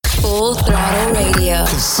Full Throttle Radio.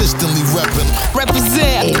 Consistently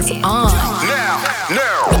Represent is on. Now.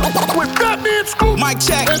 With Batman Scoop, Mic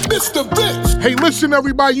check. And Mr. Vince. Hey, listen,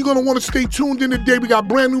 everybody, you're gonna want to stay tuned in today. We got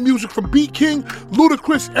brand new music from B King,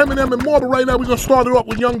 Ludacris, Eminem, and more. But right now, we're gonna start it off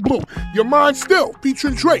with Young Blue. Your Mind Still,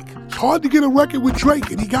 featuring Drake. It's hard to get a record with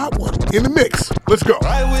Drake, and he got one in the mix. Let's go.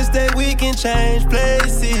 I wish that we can change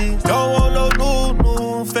places. Don't want no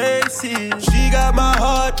new faces. She got my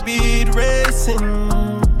heartbeat racing.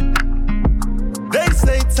 They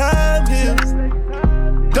say time heals.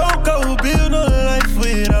 Don't go build a life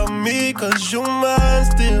without me, cause you mine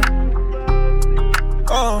still.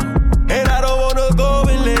 And I don't wanna go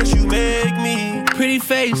unless you make me. Pretty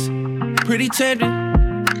face, pretty tender,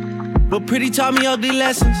 but pretty taught me ugly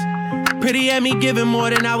lessons. Pretty had me giving more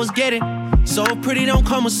than I was getting. So pretty don't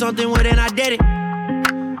come with something, well then I did it.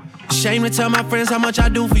 Shame to tell my friends how much I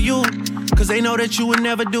do for you, cause they know that you would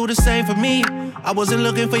never do the same for me. I wasn't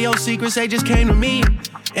looking for your secrets, they just came to me.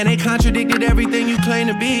 And they contradicted everything you claim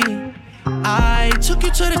to be. I took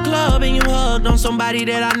you to the club and you hugged on somebody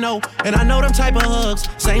that I know. And I know them type of hugs,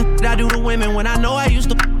 same I do to women when I know I used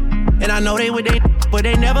to. And I know they would but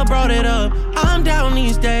they never brought it up. I'm down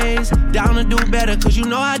these days, down to do better, cause you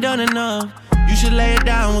know I done enough. You should lay it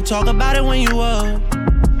down, we'll talk about it when you up.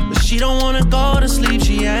 But she don't wanna go to sleep,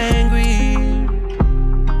 she angry.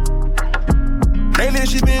 Lately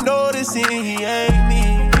she been noticing he ain't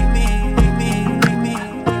me.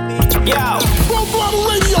 Yo, Full Throttle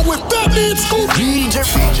Radio with Batman Scoop, DJ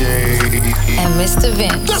And Mr.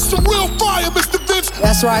 Vince. That's the real fire, Mr. Vince.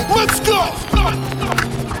 That's right. Let's go.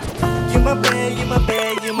 You my bae, you my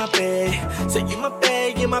bae, you my bae. Say you my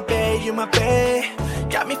bae, you my bae, you my bae.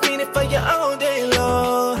 Got me feeling for you all day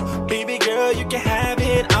long. Baby girl, you can have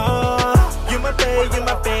it all. You my bae, you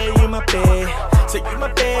my bae, you my bae. Say you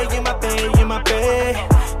my bae, you my bae, you my bae.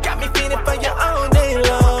 Got me feeling for you all day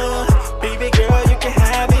long. Baby girl, you can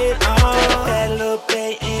have it all. That little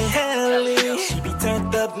bae in Cali. She be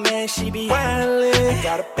turned up, man, she be wildin'.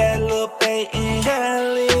 Got a bad little bae in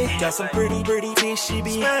Cali. Got some pretty fish, she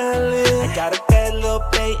be smiling. I got a bad little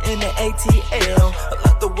bae in the ATL. I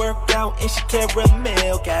love to work out and she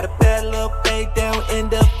caramel. Got a bad little bae down in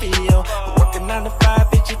the field. Working 9 to 5,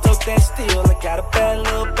 bitch, you took that steel. I got a bad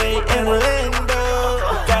little bae in Orlando.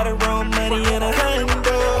 Got her own money in a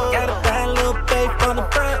hundo. Got a bad little bae from the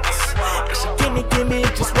Bronx. And she give me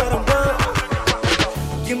just what I want.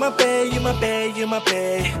 You my bae, you my bae, you my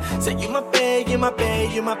bae. Say you my bae, you my bae,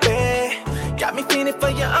 you my bae. Got me feeling for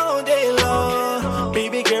you all day long.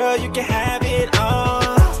 Baby girl, you can have it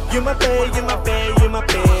all. You my bae, you my bae, you my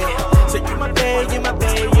bae. Say you my bae, you my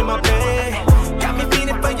bae, you my bae. Got me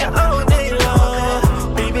feeling for you all day long.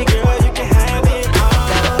 Baby girl, you can have it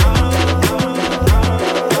all.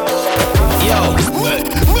 Yo,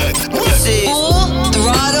 Full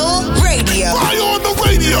Throttle Radio. Fire on the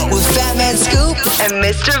radio. With Fatman Scoop and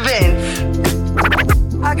Mr. Vince.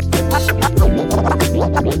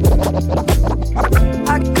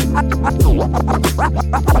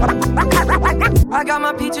 I got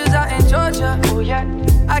my peaches out in Georgia. Oh yeah.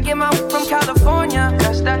 I get my from California.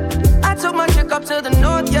 That's that. I took my chick up to the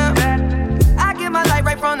north, yeah. I get my light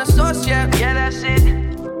right from the source, yeah. Yeah, that's it.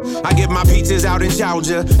 I get my peaches out in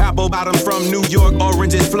Georgia, apple bottom from New York,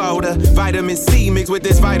 oranges Florida. Vitamin C mixed with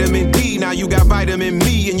this vitamin D. Now you got vitamin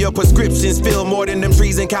me and your prescriptions fill more than them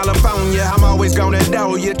trees in California. I'm always gonna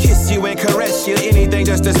know you, kiss you and caress you. Anything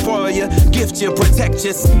just to spoil you, gift you, protect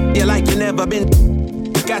you. You like you never been.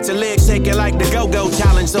 Got your legs shaking like the go-go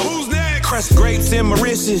challenge. So who's next? Crushed grapes and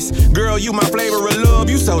Mauritius. Girl, you my flavor of love,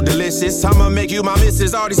 you so delicious. I'ma make you my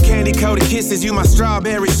missus. All these candy-coated kisses, you my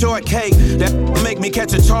strawberry shortcake. That make me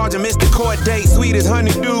catch a charge and miss the court date. Sweet as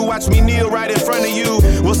honeydew, watch me kneel right in front of you.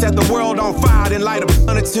 We'll set the world on fire, then light a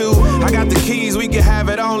one or two. I got the keys, we can have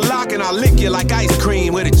it on lock, and I'll lick you like ice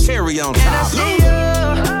cream with a cherry on top. And I see you,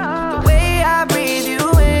 the way I breathe you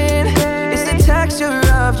in, it's the texture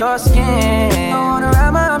of your skin. I wanna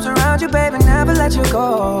wrap my arms around you, baby, never let you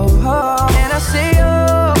go. And I see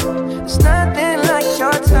you, there's nothing like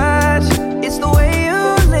your touch. It's the way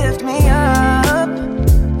you lift me up,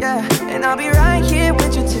 yeah. And I'll be right here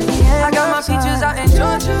with you till the end. I got my peaches out in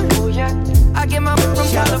Georgia, oh yeah. I get my from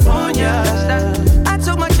California, I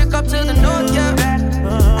took my chick up to the north, yeah.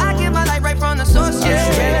 I get my light right from the source,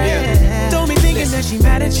 yeah. Don't be thinking that she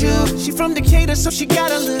mad at you. She from Decatur, so she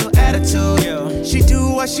got a little attitude. She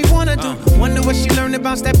do what she wanna do. Wonder what she learned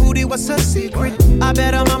about that booty, what's her secret? I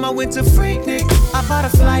bet her mama went to Freaknik. I bought a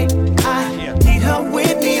flight, I need her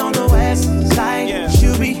with me on the west side.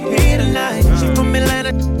 She'll be here tonight. She from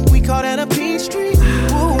Atlanta, we call that a Peachtree.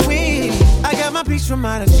 Ooh-wee. I got my peach from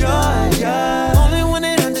out of Georgia. Only one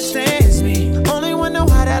that understands me. Only one know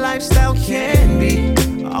how that life lifestyle can be.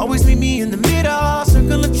 Always meet me in the middle,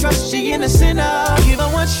 circle of trust, she in the center. Give her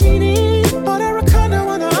what she needs, bought her a condo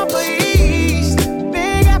on the Upper East.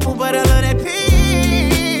 Big apple, but I love that peach.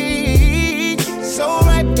 So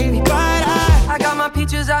right, baby, but I got my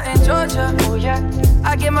peaches out in Georgia, oh yeah.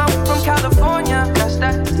 I get my from California, that's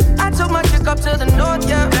that. I took my chick up to the north,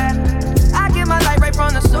 yeah. I get my light right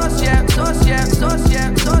from the source, yeah. Source, yeah, source,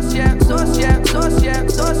 yeah, source, yeah, source, yeah, source, yeah,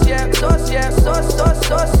 source, yeah, source, yeah, source, source,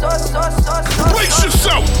 source, source, source, source. Brace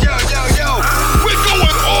yourself! Yo, yo, yo! We're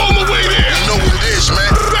going all the way there! You know what it is,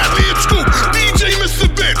 man. Fatman Scoop, DJ Mr.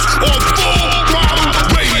 Vince on Full Throttle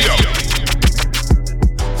Radio.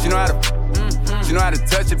 She know how to, she know how to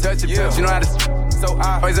touch it, yeah. She know how to, so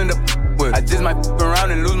I always end up with. I just might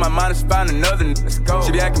around and lose my mind and find another. Let's go.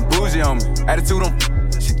 She be acting bougie on me, attitude on.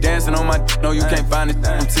 She dancing on my, no you can't find it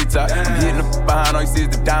on TikTok. I'm hitting the behind, all you see is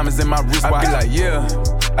the diamonds in my wrist. I be like, yeah,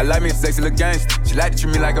 I like me a sexy little gangster. She like to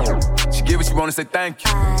treat me like a, she give what she wanna say thank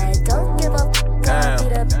you. I don't give up. Damn.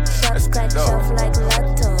 Beat up, shop, scratch off like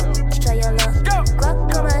lotto. Try your luck.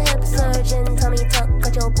 Glock on my hip, surgeon, tummy tuck.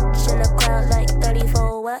 Got your bitch in the crowd like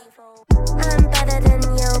 34, what? I'm better than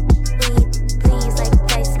your weed. Please, like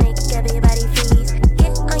dice, make everybody freeze.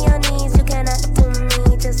 Get on your knees, you cannot do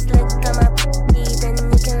me. Just look at my booty, then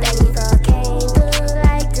you can leave. Came through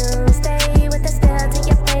like doomsday with the spell to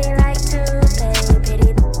your face like Tuesday.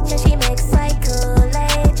 Pretty bitch, and she makes like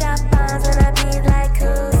Kool-Aid. Drop bombs when I be like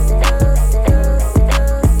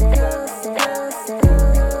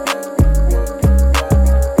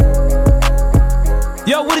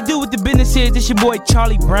Yo, what it do with the business here? This your boy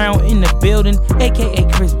Charlie Brown in the building, aka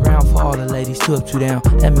Chris Brown for all the ladies. 2 up, 2 down.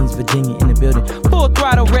 That means Virginia in the building. Full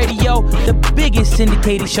Throttle Radio, the biggest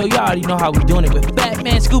syndicated show. Y'all already know how we doing it with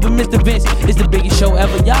Fatman Scoop and Mr. Vince. It's the biggest show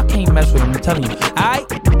ever. Y'all can't mess with him, I'm telling you. Alright?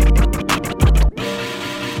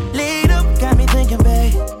 lead up, got me thinking,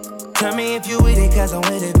 babe. Tell me if you with it, cause I'm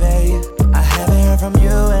with it, babe. I haven't heard from you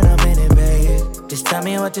and I'm in it, babe. Just tell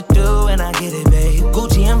me what to do and I get it, babe.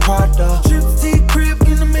 Gucci and Prada. Trip to crib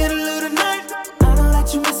in the middle of the night. I don't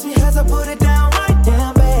let you miss me cause I put it down right.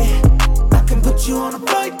 Damn, babe, I can put you on a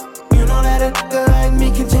flight. You know that a nigga like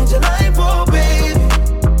me can change your life, oh, baby.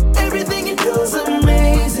 Everything you do is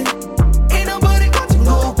amazing. Ain't nobody got to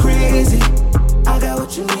go crazy. I got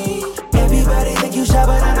what you need. Everybody think you shy,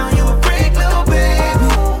 but I know you a freak, little baby.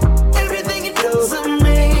 Everything you do is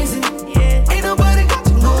amazing. Ain't nobody got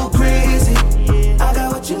to go crazy. I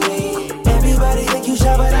got what you need. Everybody think you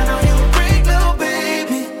shy, but I know you a freak, little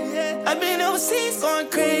baby. I've been overseas going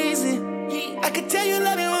crazy. I could tell you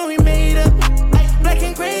love it when we made up. Black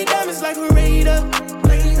and gray diamonds like we're raid up.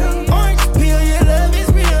 Orange peel, your love is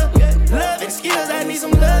real. Love and skills, I need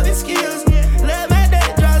some love and skills. Love my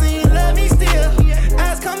dad draws and you love me still.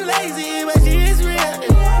 Eyes come lazy, but she is real.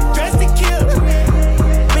 Dressed to kill.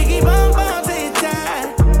 Biggie bomb bomb till you're tired.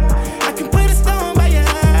 I can put a stone by your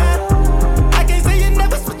eye. I can't say you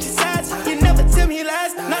never switch your sides. You never tell me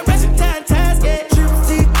lies. Not rushing time, yeah. Trip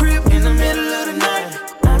to your crib in the middle of the night.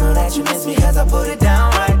 I know that you miss me cause I put it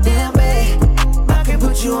down right. Damn, babe, I can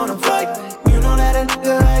put you on a flight. You know that a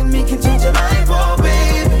nigga like me can change your life, oh,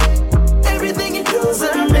 baby. Everything you do is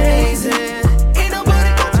amazing. Ain't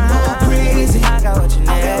nobody got to go crazy. I got what you need.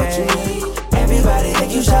 I got what you need. Everybody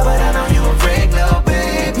think you shy, but I know you a freak, little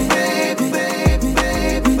baby. Baby, baby,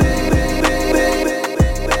 baby, baby,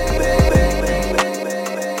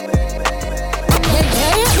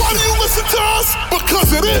 Why do you listen to us? Because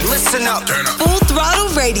it is. Listen up. Turn up. Full Throttle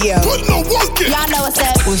Radio. Put no work in. Y'all know what's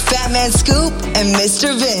up with Fatman Scoop and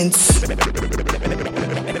Mr. Vince.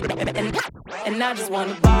 And I just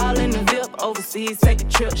wanna ball in the VIP overseas, take a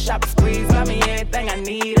trip, shop and squeeze, buy me everything I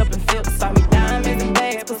need up in Philip. Saw me diamonds and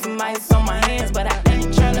bags, put some ice on my hands, but I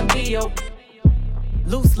ain't tryna be your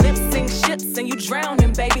loose lips, sink ships, and you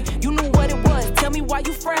drowning, baby. You knew what it was, tell me why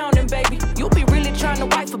you frowning, baby. You be really tryna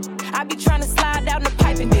wife a I be tryna slide down the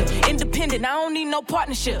pipe and deal. Independent, I don't need no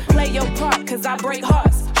partnership. Play your part, cause I break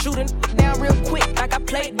hearts. Shooting down real quick, like I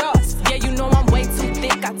played darts. Yeah, you know I'm way too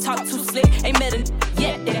thick, I talk too slick. Ain't met a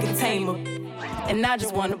yet that can tame her. And I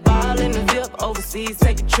just wanna ball in the VIP overseas,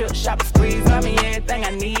 take a trip, shop and squeeze, buy me everything I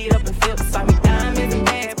need up in Philip. Saw me diamonds and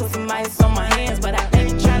bags, put some ice on my hands, but I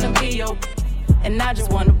ain't tryna be your. And I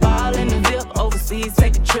just wanna ball in the VIP overseas,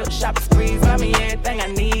 take a trip, shop and squeeze, buy me everything I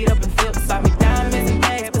need up in Philip. Saw me diamonds and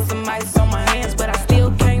bags, put some ice on my hands, but I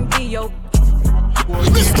still can't be your.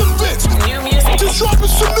 Mr. Vince, just dropping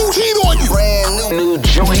some new heat on you. Brand new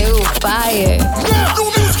joint. New fire. Now, new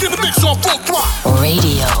music in the mix on Full Throttle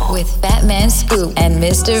Radio with Fatman Scoop and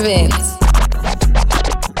Mr. Vince.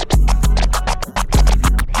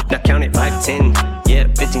 Now count it 5, 10, yeah,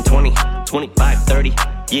 15, 20, 25, 30.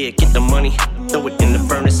 Yeah, get the money, throw it in the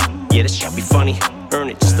furnace. funny. Earn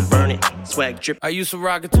it just to burn it. Swag drip. I used to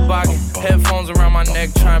rock a toboggan. Headphones around my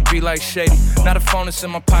neck, trying to be like Shady. Not a phone that's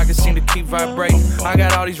in my pocket, seem to keep vibrating. I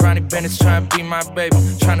got all these Ronnie Bennett's trying to be my baby.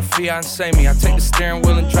 Trying to fiancé me. I take the steering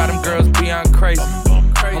wheel and drive them girls beyond crazy.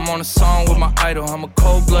 I'm on a song with my idol. I'm a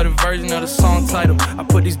cold-blooded version of the song title. I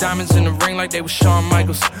put these diamonds in the ring like they were Shawn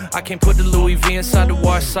Michaels. I can't put the Louis V inside the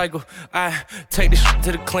wash cycle. I take this shit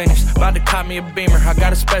to the cleaners. About to cop me a Beamer. I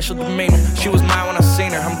got a special demeanor. She was mine when I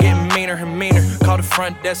seen her. I'm getting meaner and meaner. Call the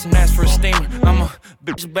front desk and ask for a steamer. I'm a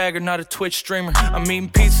bitch bagger, not a Twitch streamer. I'm eating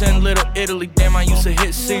pizza in Little Italy. Damn, I used to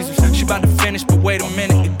hit Caesars. She about to finish, but wait a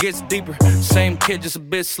minute, it gets deeper. Same kid, just a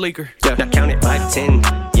bit sleeker. Yeah, now count it 5, 10,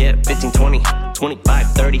 yeah, 15, 20, 25,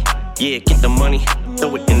 30. Yeah, get the money,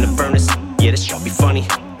 throw it in the furnace. Yeah, this shit be funny.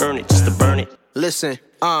 Earn it just to burn it. Listen,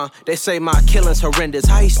 they say my killing's horrendous.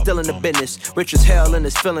 How he still in the business? Rich as hell and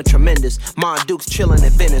is feeling tremendous. Ma Duke's chillin'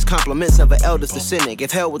 in Venice. Compliments of an elders descendant.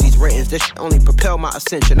 Give hell with these ratings. This shit only propel my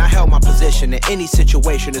ascension. I held my position in any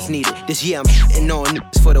situation that's needed. This year I'm shitting on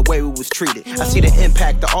niggas for the way we was treated. I see the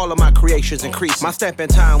impact of all of my creations increase. My step in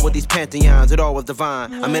time with these pantheons, it all was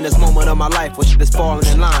divine. I'm in this moment of my life where shit is falling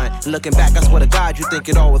in line. Looking back, I swear to God, you think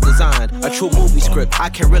it all was designed. A true movie script. I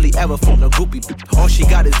can't really ever fool no groupie bitch. All she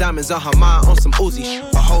got is diamonds on her mind on some Uzi shit.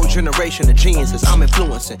 A whole generation of geniuses I'm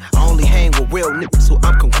influencing. I only hang with real niggas who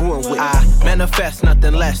I'm congruent with. I manifest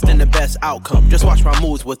nothing less than the best outcome. Just watch my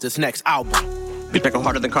moves with this next album. Beat back go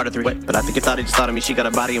harder than Carter 3. But I think you thought he just thought of me. She got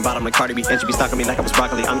a body and bottom like Cardi B. And she be stalking me like I was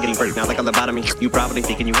broccoli. I'm getting burnt now like a lobotomy. You probably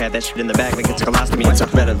thinking you had that shit in the bag like it's a colostomy. So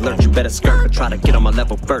better alert, you better skirt. But try to get on my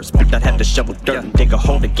level first. Bitch, I'd have to shovel dirt and dig a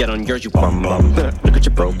hole to get on yours, you bum bum. Look at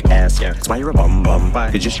your broke ass, yeah. That's why you're a bum bum.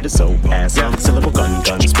 Why? Cause your shit is so ass. Yeah. Syllable gun.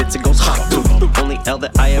 Spits it goes hot too. Only L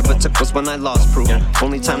that I ever took was when I lost proof.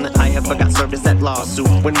 Only time that I ever got served is that lawsuit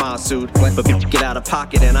when Ma sued. But bitch, get out of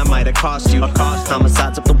pocket and I might have cost you.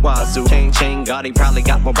 Homicides up the wazoo. Chain Gotti probably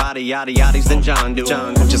got more body yaddy yaddies than John do.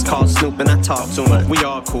 Just call Snoop and I talk to him. We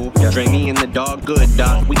all cool. Dre me and the dog good,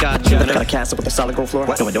 doc. We got you. I got a castle with a solid gold floor.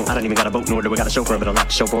 No, I don't. I don't even got a boat, nor do I got a chauffeur, but a lot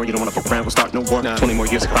to show for. You don't wanna fuck around, we'll start no war. 20 more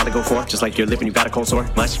years I could probably go for. Just like you're living, you got a cold sore.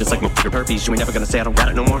 My shit is like my herpes. You ain't never gonna say I don't got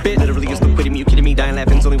it no more. Bitch, literally is liquidating me. You kidding me? Dying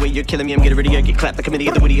laughing's the only way you're killing me. I'm getting rid of you. Get clapped the committee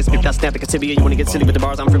of the wittiest. Bitch, I snap like a tibia. You wanna get silly with the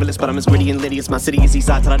bars? I'm frivolous, but I'm as witty and litty as my city is east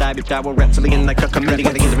side till I die. Bitch, I will reptilian like a committee.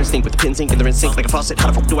 Gotta get the instinct with the pin sink and they're in sync like a faucet. How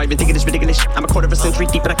the fuck do I even think of this ridiculous shit? I'm a quarter of a century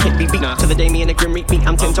deep, but I can't be beat. To the day me and the grim reap me.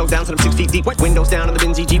 I'm 10 toes down, so I'm 6 feet deep. Windows down on the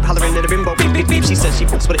Benzie Jeep, hollering at a bimbo. Beep, beep, beep. She says she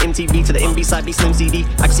fucks with an MTV to the MB side, be Slim CD.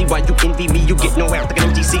 I can see why you envy me. You get nowhere like an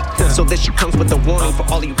empty seat. So this shit comes with a warning for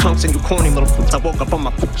all of you punks and you corny little fools. I woke up on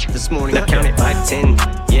my foot this morning. Now count it 5, 10,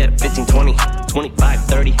 yeah, 15, 20, 25,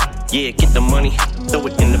 30. Yeah, get the money, throw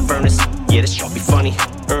it in the furnace. Yeah, this shit be funny.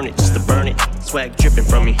 Earn it just to burn it. Swag dripping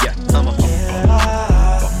from me. Yeah, I'm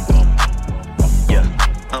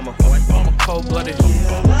a cold-blooded.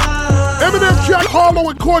 Eminem, Jack Harlow,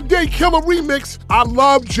 and Corday Killer remix. I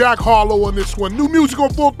love Jack Harlow on this one. New music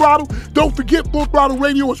on Full Throttle. Don't forget, Full Throttle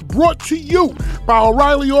Radio is brought to you by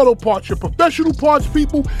O'Reilly Auto Parts, your professional parts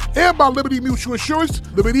people, and by Liberty Mutual Insurance.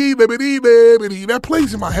 Liberty, Liberty, Liberty. That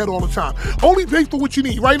plays in my head all the time. Only pay for what you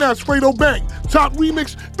need. Right now, it's Fredo Bang. Top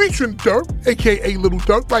remix featuring Dirt, a.k.a. Little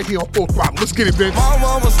Dirt, right here on Full Throttle. Let's get it, Vince. My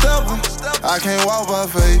mama steppin', I can't walk by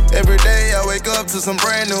faith. Every day I wake up to some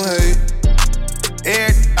brand new hate.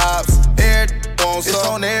 Air ops, air won't it's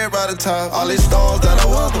on everybody top. All these stars that I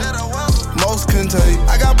welcome, most couldn't take.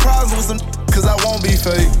 I got problems with some cause I won't be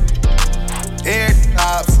fake. Air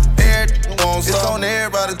ops, air won't it's on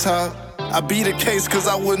everybody top. I beat a case cause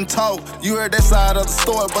I wouldn't talk. You heard that side of the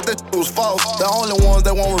story, but that was false. The only ones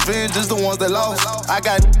that want revenge is the ones that lost. I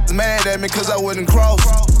got mad at me cause I wouldn't cross.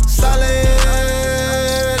 Solid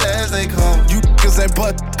as they come. You niggas ain't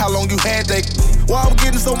but how long you had they. Why I'm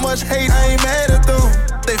getting so much hate, I ain't mad at them.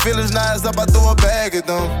 They feelings nice up, I throw a bag at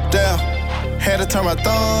them. Damn, had to turn my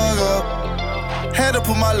thug up. Had to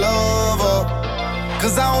put my love up.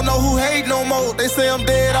 Cause I don't know who hate no more. They say I'm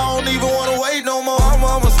dead, I don't even wanna wait no more. I'm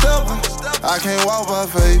a stepper, I can't walk by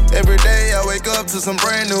faith. Every day I wake up to some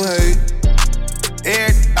brand new hate.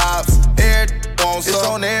 Air ops, air won't it's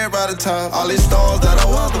on everybody top. All these stars that I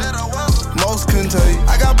welcome, most couldn't take.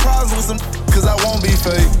 I got problems with some cause I won't be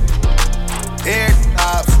fake. Air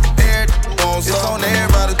ops, air won't it's on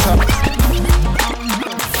everybody top.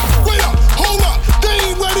 Wait up, hold up, they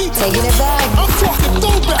ain't ready. Taking it back. I'm talking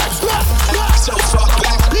throwbacks.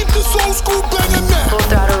 Beat this old school banging now. Full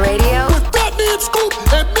Throttle Radio. With Batman Scoop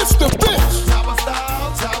and Mr. Vince.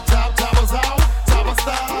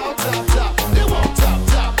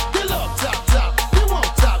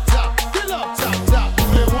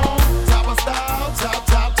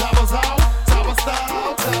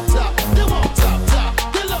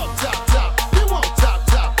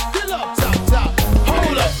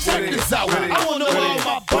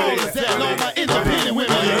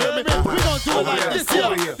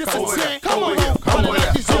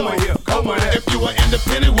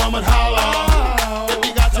 yard, holla. If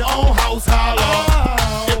you got your own house, holla.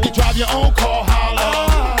 If you drive your own car,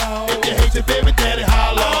 holla. If you hate your baby daddy,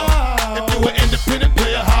 holla. If you an independent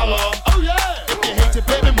player, holla. Oh yeah. If you hate your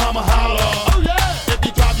baby mama, holla. Oh yeah. If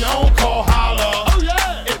you drive your own car, holla. Oh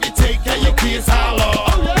yeah. If you take care of your kids, holla.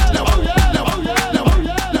 Oh yeah.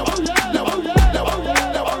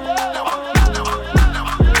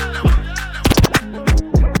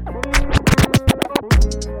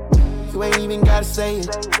 Say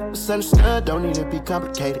it, misunderstood, don't need to be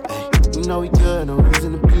complicated. Ay, you know we good, no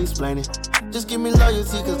reason to be explaining. Just give me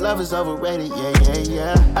loyalty, cause love is overrated. Yeah, yeah,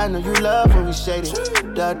 yeah. I know you love when we shaded.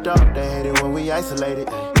 Dot, they hate it when we isolated.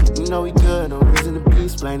 Ay, you know we good, no reason to be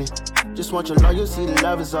explaining. Just want your loyalty, the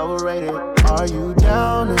love is overrated. Are you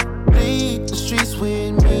down to bleed the streets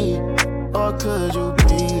with me? Or could you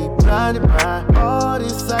be blinded by all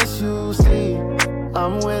this sights you see?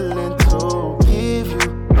 I'm willing to give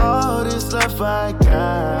you all this love I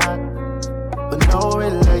got, but no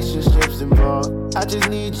relationships involved. I just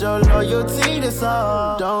need your loyalty, that's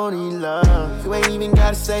all. Don't need love, you ain't even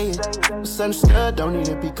gotta say it. Misunderstood, don't need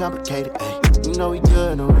to be complicated. Ay, you know we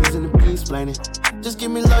good, no reason to be explaining. Just give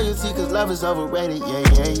me loyalty, cause love is overrated. Yeah,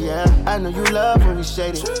 yeah, yeah. I know you love when we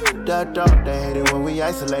shaded. Dot, they hate it when we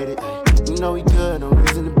isolated. Ay, you know we good, no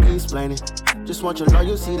reason to be explaining. Just want your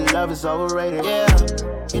loyalty, the love is overrated. Yeah.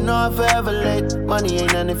 You know I'm forever late. Money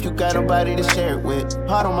ain't nothing if you got nobody to share it with.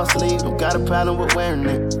 Heart on my sleeve, don't got a problem with wearing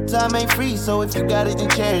it. Time ain't free, so if you got it, then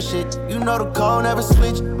cherish it. You know the code never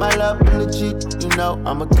switch, my love be legit. You know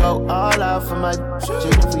I'ma go all out for my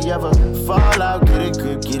chick. If we ever fall out, get a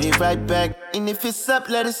grip, get it right back. And if it's up,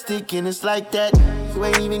 let it stick, and it's like that. You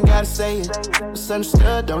ain't even gotta say it.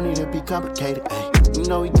 Misunderstood, don't need to be complicated. Ay, you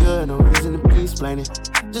know we good, no reason to be explaining.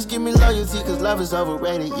 Just give me loyalty, cause love is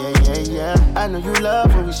overrated. Yeah, yeah, yeah. I know you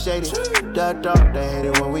love when we shaded. Dot, they hate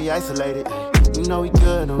it when we isolated. You know we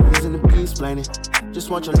good, no reason to be explaining. Just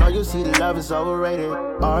want your loyalty, the love is overrated.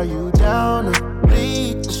 Are you down to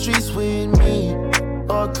bleed the streets with me?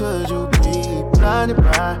 Or could you be blinded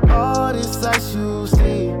by all this sights you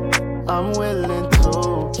see? I'm willing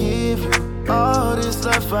to give you all this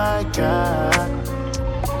love I got,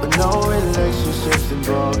 but no relationships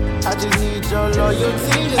involved. I just need your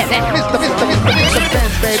loyalty. And then Mr.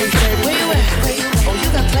 Vince, baby. Where you at? Oh, you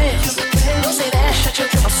got plans. Don't say that.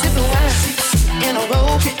 I'm sipping wine in a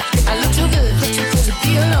robe. I look too good to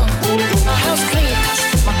be alone. My house clean,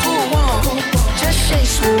 my pool warm. Just shake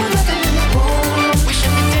smooth like a mini pool. We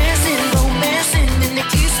should be dancing, romancing in the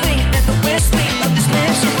key swing at the west wing of this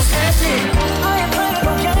mansion. What's happening? I ain't playing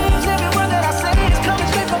no games. Every word that I say is coming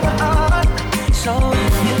straight from the heart. So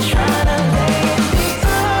you're trying to lay me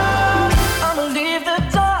down. I'ma leave the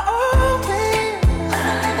door open.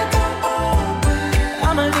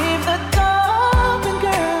 I'ma leave the door open,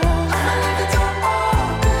 girl.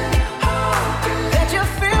 That you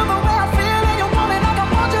feel the way I feel and you want me like I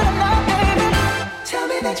want you tonight, baby. Tell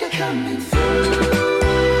me that you're coming through.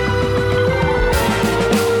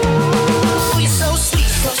 You're so sweet,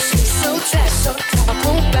 so tight, so I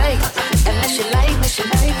won't bite unless you like.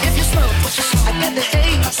 If you smoke, I got the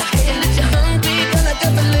haze. And if you're hungry, girl, I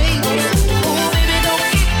got the lace. Oh, baby, don't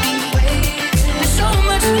keep me waiting. There's so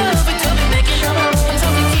much love, it could be making up. I'm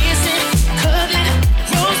talking kissing, cuddling,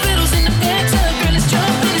 rose petals in the bathtub. Girl, it's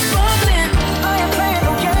jumping, it's bubbling. I ain't playing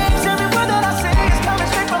no games. Every word that I say is coming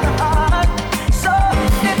straight from the heart. So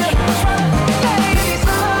if you're trying to lay these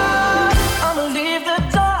heart, I'ma leave the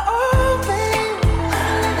door open.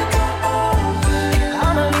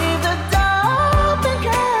 I'ma leave the door open,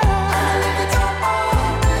 girl.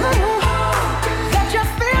 Let you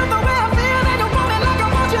feel the way I feel and you want me like I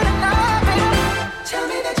want you tonight, baby. Tell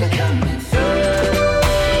me that you're coming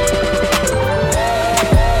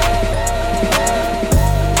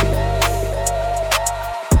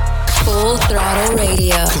Full Throttle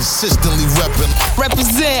Radio. Consistently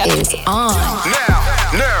Represent is on.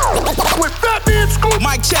 Now. With that man Scoop,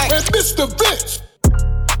 Mike check. and Mr. Vince.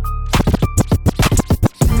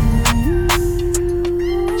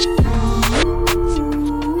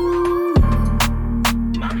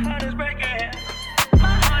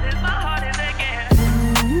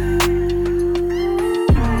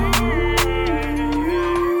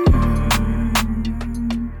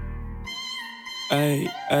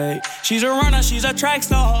 Ay, ay. She's a runner, she's a track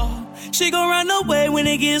star. She gon' run away when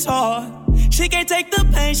it gets hard. She can't take the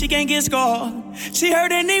pain, she can't get scarred. She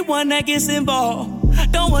hurt anyone that gets involved.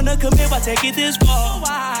 Don't wanna commit, why take it this far?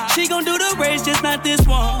 She gon' do the race, just not this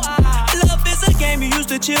one. Love is a game you used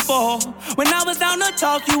to cheer for. When I was down to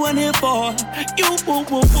talk, you weren't here for. You woo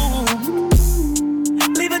woo woo.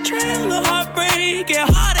 Leave a trail of heartbreak and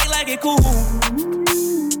heartache like it cool.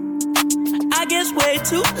 I get it's way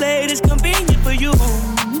too late, it's convenient for you.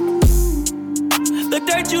 The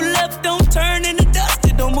dirt you left don't turn into dust,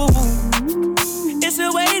 it don't move. It's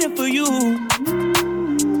still waiting for you.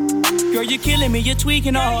 Girl, you're killing me, you're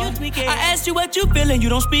tweaking all. I asked you what you feeling, you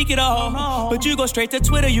don't speak at all. But you go straight to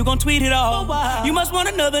Twitter, you gon' tweet it all. You must want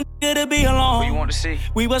another nigga to be alone. What you want to see?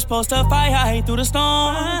 We was supposed to fight, I hate through the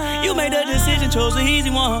storm. You made a decision, chose the easy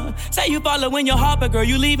one. Say you following your heart, but girl,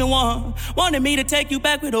 you leaving one. Wanted me to take you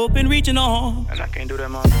back with open reaching on. And I can't do that,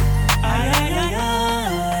 man.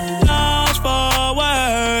 Lost for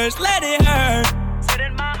words, let it hurt.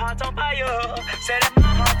 Setting my heart on fire. Setting my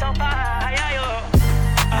heart on fire.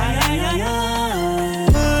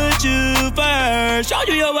 Put you first, show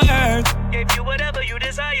you your worth. Give you whatever you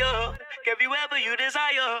desire. Give you whatever you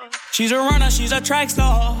desire. She's a runner, she's a track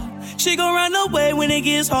star. She gon' run away when it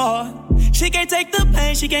gets hard. She can't take the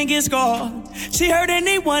pain, she can't get scarred. She hurt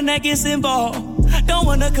anyone that gets involved. Don't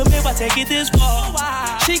wanna commit, why take it this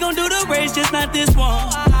far? She gon' do the race, just not this one.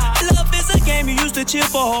 Love is a game you used to cheer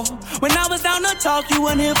for. When I was down to talk, you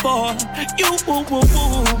weren't here for. You woo woo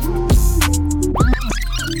woo.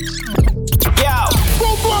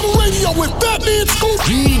 Full Throttle Radio with Batman Scoop,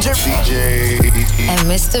 DJ and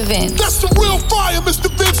Mr. Vince. That's the real fire, Mr.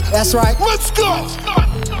 Vince. That's right. Let's go.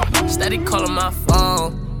 Steady calling my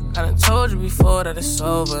phone. I done told you before that it's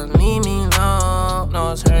over. Leave me alone.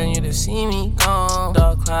 No, it's hurting you to see me gone.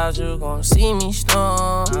 Dark clouds, you gon' see me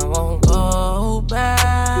storm. I won't go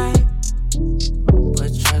back,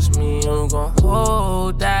 but trust me, I'm gon'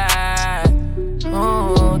 hold that.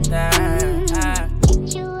 Hold that.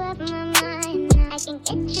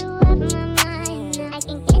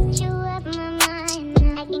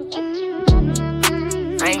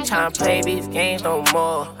 I ain't tryna play these games no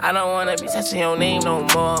more. I don't wanna be touching your name no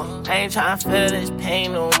more. I ain't tryna feel this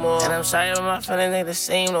pain no more. And I'm sorry, but my feelings ain't the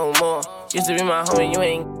same no more. Used to be my homie, you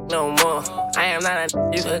ain't no more. I am not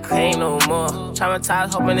a you could claim no more.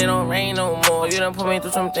 Traumatized, hoping it don't rain no more. You done put me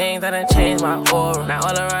through some things that done changed my aura. Now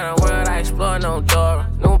all around the world, I explore no Dora.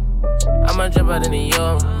 No, I'm a dripper than the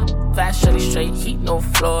Euro. Fast, shorty, straight heat, no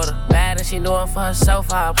Florida. Bad as she doing for herself,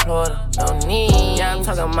 I applaud her. No need, yeah, I'm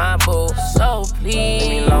talking my boo. So please, leave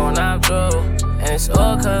me alone, I'm through. And it's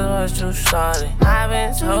all cause what you started. I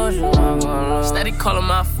haven't told you I'm gonna steady calling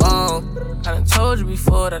my phone. I done told you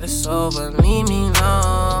before that it's over. Leave me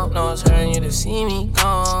alone. No, it's hurting you to see me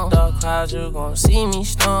gone. Dark clouds, you gon' see me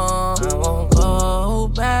storm. I won't go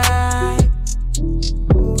back,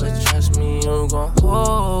 but trust me, I'm gon'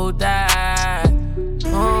 hold that.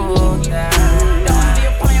 Hold that. Don't be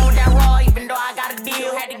a plan with that raw, even though I got a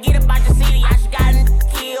deal. Had to get up out the city, I should got in the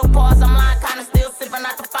kill. Pause, I'm lying, kinda still sipping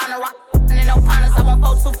out the final rock. And no partners, I want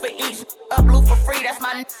 4-2 for each. Up blue for free, that's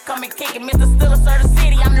my come and kick it. Mr. Stiller, sir, the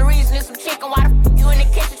city. I'm the reason it's some chicken. Why the you in the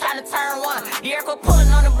kitchen trying to turn one? Jericho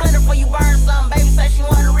pulling on the blender before you burn something. Baby said she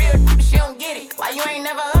want a real she don't get it. Why you ain't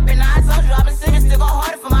never up and I told you I've been sitting still go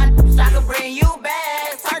harder for my so I could bring you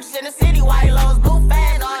back. Searches in the city, white lows, blue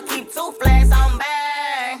fast. No, I keep 2 flags, I'm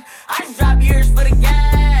back. I just drop years for the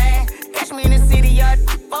gang. Catch me in the city,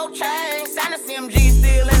 4 chains. Sign the CMG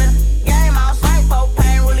still in the game. I was fighting for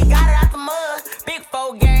pain, really got it out the mud. Big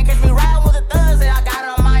 4 gang, catch me riding with the thugs. And I got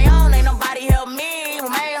it on my own, ain't nobody help me.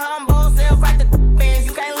 Remain humble, self right the fence.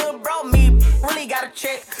 You can't little bro me, really got a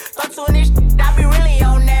check. Thought to this I be really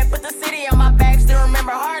on that. Put the city on my back, still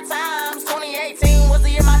remember hard times. 2018 was the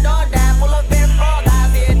year my dog died. Pull up in the frog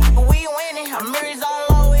guys here, but we winning. I'm Mary's on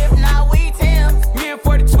low, if not we Tim. Me and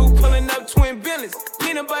 42 pulling up twin billions.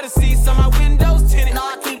 Peanut butter seats on my windows tinted. No,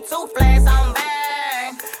 I keep 2 flags, I'm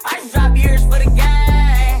back. I just drop years for the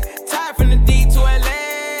gang. Tired from the D to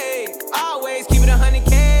LA. Always keep it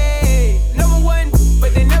 100K. Number 1,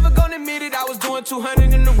 but they never gonna admit it. I was doing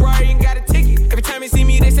 200 in the Rari and got a ticket. Every time they see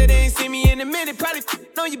me, they say they ain't see me in a minute. Probably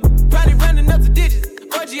know you, probably running up the digits.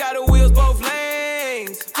 Orgy out of wheels, both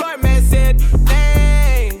lanes. Floyd man said,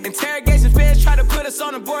 dang. Interrogation feds try to put us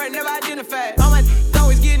on the board, never identified. All my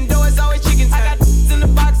always getting doors, always chicken time. I got in the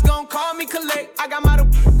box, gon' call me collect. I got model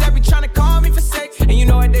that be tryna call me for sex. And you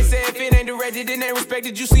know what they say, if it ain't directed, then they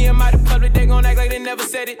respected. You see them out in public, they gon' act like they never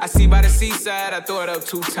said it. I see by the seaside, I throw it up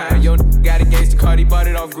 2 times. Yo, got engaged to Cardi, bought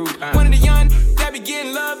it off Groupon. One of the young that be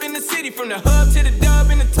getting love in the city, from the hub to the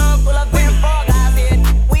dub in the tub. Pull up in the frog guys here,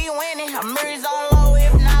 we winning. I'm Mary's on low,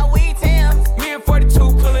 if not we Tim. Me and 42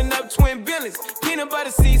 pulling up twin billions. Peanut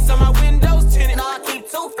butter seats on my windows tinted. No, I keep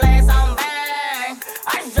 2 flags, I'm back.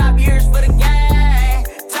 I just drop years for the gang.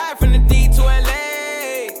 Tired from the D to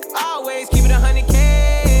LA. Always keep it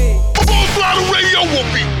 100K. Full Throttle Radio will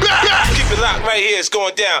be back. Keep it locked right here. It's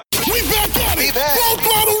going down. We back at it. Full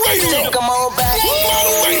Throttle Radio. Come on back.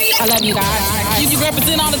 I love you guys. You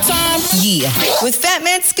represent all the time. Yeah. With Fat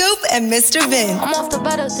Man Scoop and Mr. Vince. I'm off the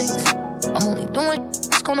better things. I'm only doing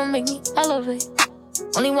it's gonna make me elevate.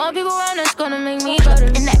 Only one people around that's gonna make me better.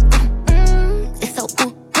 And that it's so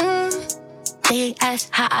They ask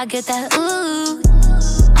how I get that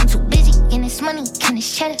I'm too busy and it's money and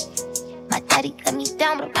it's cheddar. My daddy let me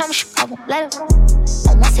down, but I promise you I won't let him.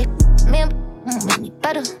 I won't say man, won't make me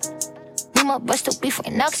better. Me my breast still be for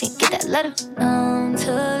an oxy, get that letter. Numb to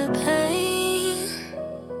the pain.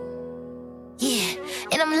 Yeah,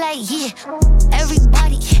 and I'm like, yeah,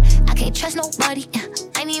 everybody, I can't trust nobody.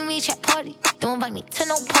 I need me chat party, don't invite me to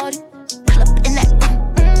no party. Pull up in that,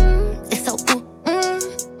 it's so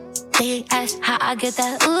They ask how I get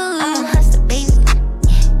that I'm a hustler, baby.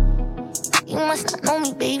 You must not know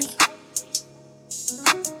me, baby.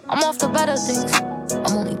 I'm off the better things.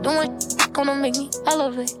 I'm only doing gonna make me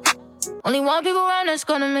elevate. Only one people around that's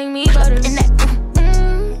gonna make me better. And that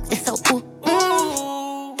it's so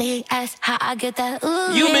They ask how I get that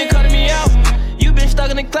You been cutting me out. You been stuck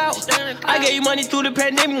in the clout. I gave you money through the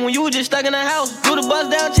pandemic when you was just stuck in the house. Do the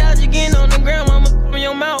bust down challenge again on the ground, mama in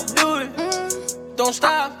your mouth. Do it. Don't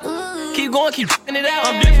stop. Keep going, keep f***ing it out.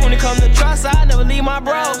 I'm different when it comes to trust, I never leave my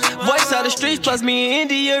bros. Voice of the streets, plus me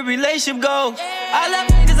and India, relationship goals. I love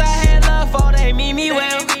niggas I had love for, they mean me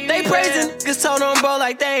well. They praising niggas told them bro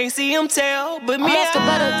like they ain't see him tell. But me, I'm off the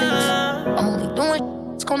better things. I'm only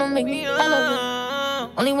doing it's gonna make me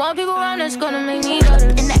elevate. Only one people around that's gonna make me better.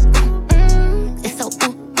 And that it's so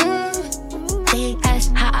They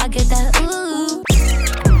ask how I get that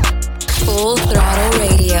Full Throttle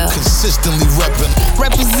Radio. Consistently reppin'.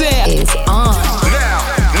 Represent is on.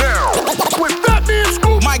 Now. With Fat Man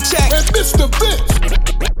Scoop. Mic check. And Mr. Vince.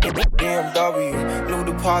 BMW, new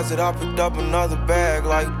deposit, I picked up another bag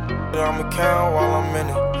like I'ma count while I'm in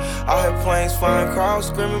it. I hear planes flying, crowds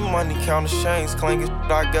screaming, money counting chains clanking.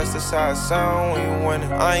 I guess that's how it sound when you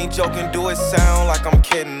winning. I ain't joking, do it sound like I'm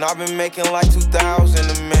kidding. I've been making like 2,000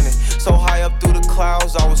 a minute. So high up through the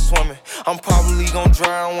clouds, I was swimming. I'm probably gon'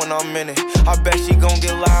 drown when I'm in it. I bet she gon'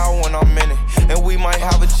 get loud when I'm in it. And we might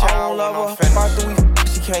have a child when I'm finished. After we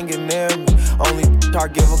she can't get near me. Only I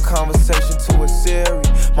give a conversation to a Siri.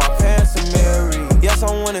 My pants are mirrored. Yes,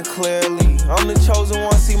 I'm winning clearly. I'm the chosen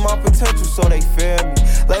one, see my potential, so they fear me.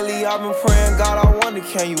 Lately I've been praying, God, I wonder,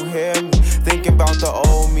 can you hear me? Thinking about the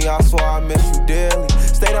old me, I swear I miss you dearly.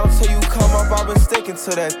 Stay down till you come up, I've been sticking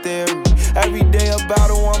to that theory. Every day a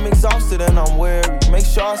battle, I'm exhausted and I'm weary. Make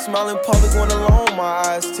sure I smile in public when alone, my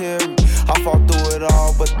eyes teary. I fought through it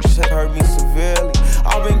all, but this shit hurt me severely.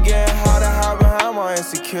 I've been getting high to hide behind my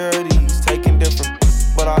insecurities. Taking different,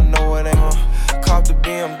 but I know it ain't. Cop the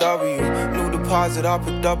BMW, new deposit, I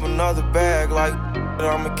picked up another bag like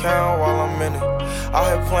I'ma count while I'm in it.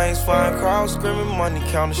 I hear planes flying, crowds screaming, money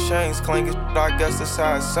counting chains clanking. I guess that's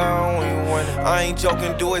how it sound when you winning. I ain't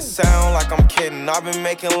joking, do it sound like I'm kidding. I've been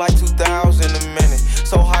making like 2,000 a minute.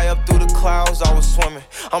 So high up through the clouds, I was swimming.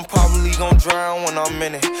 I'm probably gon' drown when I'm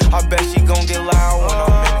in it. I bet she gon' get loud when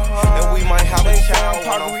I'm in it. And we might have a child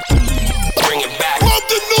when I'm Bring it back. Love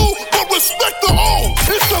the new, but respect the old.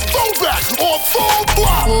 It's a throwback on Full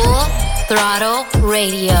Throttle. Full Throttle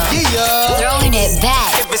Radio. Yeah. Throwing it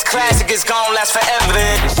back. If it's classic, it's gon' last forever.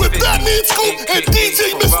 With Fat Man Scoop and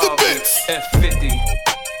DJ Mr. Vince. F50,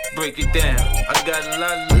 break it down. I got a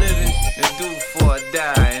lot of living to do before I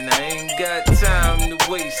die, and I ain't got time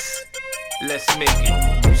to waste. Let's make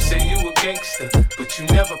it. You say you a gangster, but you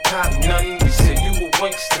never pop nothing. You say you a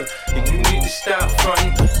wankster, and you need to stop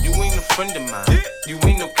frontin'. You ain't a friend of mine, you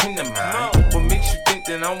ain't no kin of mine. What makes you think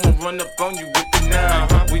that I won't run up on you with the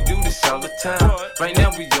 9? We do this all the time. Right now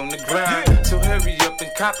we on the grind, so hurry up and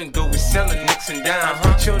cop and go. We sellin' nicks and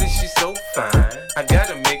dimes. Shorty, she's so fine, I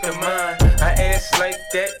gotta make her mine. I ass like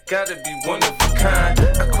that, gotta be one of a kind.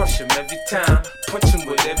 I crush him every time, punch him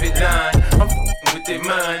with every line. I'm with their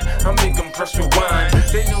mind, I make them press rewind.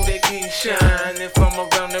 They know they can't shine if I'm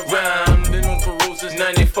around the rhyme. Been on parole since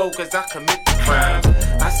 94 cause I commit the crime.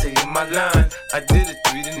 I say in my line, I did it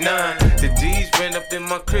 3 to 9. The D's ran up in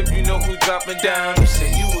my crib, you know who dropping down. You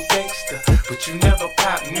say you a gangster, but you never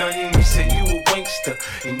pop nothing. You say you a wankster,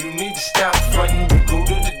 and you need to stop frontin'. You go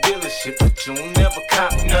to the dealership, but you don't never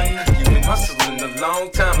cop nothing. You been hustling a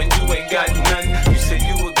long time and you ain't got nothing. You say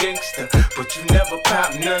you a gangster, but you never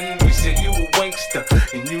pop nothing. You say you a wankster,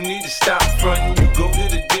 and you need to stop frontin'. You go to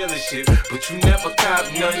the dealership, but you never cop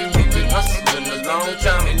nothing. You been hustling a long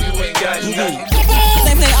time and you ain't got nothing.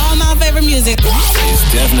 They play all my favorite music. It's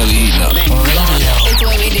definitely eating up. It's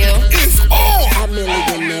what we do. It's on.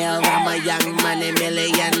 millionaire. I'm a young money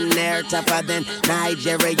millionaire, tougher than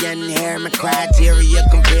Nigerian hair. My criteria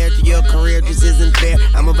compared to your career just isn't fair.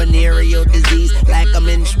 I'm a venereal disease, like a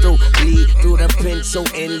menstrual bleed through the pencil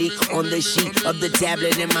and leak on the sheet of the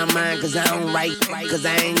tablet in my mind. Cause I don't write, cause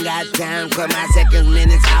I ain't got time. Cause my seconds,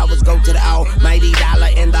 minutes, hours go to the almighty dollar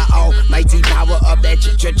and the almighty power of that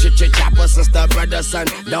chopper. Sister, brother, son,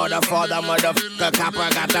 daughter, father, motherfucker, copper.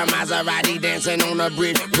 Got the Maserati dancing on the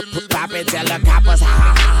bridge. Pop it, tell the coppers, ha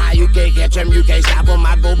ha ha. You can't catch them, you can't stop them.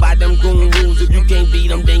 I go by them goon rules. If you can't beat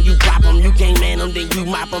them, then you pop them. You can't man them, then you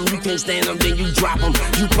mop them. You can't stand them, then you drop them.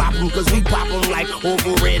 You pop them, cause we pop them like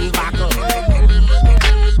over red and vodka.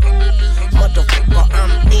 Motherfucker,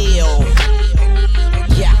 I'm ill.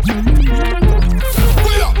 Yeah.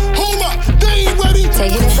 Wait up, hold up, they ain't ready.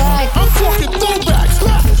 Taking it back. I'm talking throwbacks.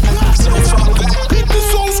 Hit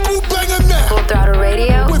this old school banger now. Full Throttle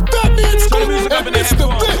Radio. With Batman Scoop and Mr.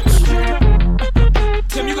 Vince.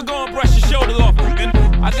 Tim, you can go and brush your shoulders off, and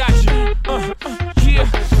I got you. Yeah,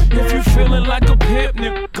 if you feeling like a pimp,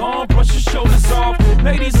 nigga, go and brush your shoulders off.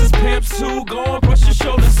 Ladies is pimps too, go and brush your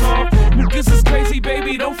shoulders off. Niggas is crazy,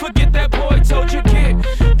 baby, don't forget that boy told your kid.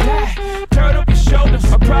 Dad, turn up your shoulders.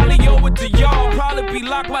 I probably owe it to y'all, probably be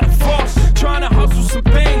locked by the force. Trying to hustle some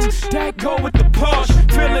things, that go with the Porsche.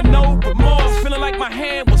 Feeling no remorse, feeling like my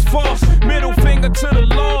hand was forced. Middle finger to the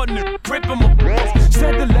Lord, nigga, gripping my balls.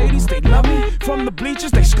 Said the ladies, they love me. From the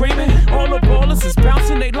bleachers, they screaming. All the ballers is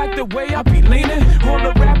bouncing, they like the way I be leaning. All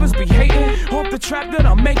the rappers be hating, off the trap that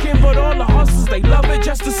I'm making. But all the hustlers, they love it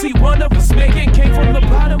just to see one of us making. Came from the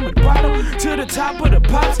bottom of the bottom to the top of the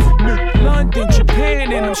pops. London,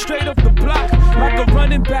 Japan, and I'm straight off the block. Like a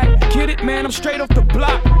running back, get it, man, I'm straight off the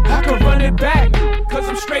block. I can run it back, cause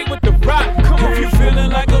I'm straight with the rock. Come on, if you feeling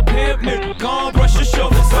like a pimp, nigga, go on, brush your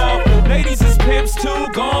shoulders off. Ladies is pimps too,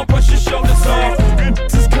 go on, brush your shoulders off.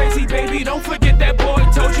 This is crazy, baby, don't forget that boy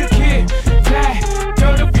told your kid. Dad,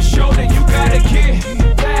 turn up your shoulder, you got a kid.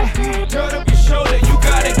 Dad, turn up your shoulder, you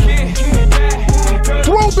got a kid.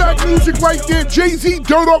 Throwback music right there. Jay-Z,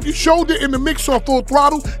 Dirt Off Your Shoulder in the mix on Full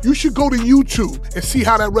Throttle. You should go to YouTube and see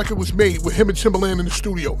how that record was made with him and Timbaland in the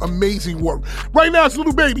studio. Amazing work. Right now it's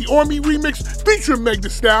Little Baby On Me remix featuring Meg Thee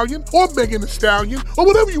Stallion or Megan Thee Stallion or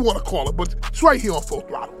whatever you want to call it, but it's right here on Full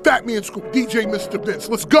Throttle. Batman Scoop, DJ Mr. Vince.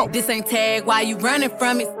 Let's go. This ain't tag, why you running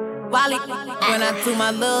from it? Wally. When I do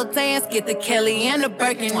my little dance, get the Kelly and the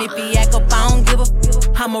Birkin. If he act up, I don't give a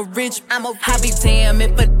I'm a rich, I be damn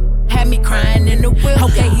if a had me crying in the wheel.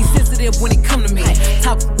 Okay, he's sensitive when he come to me.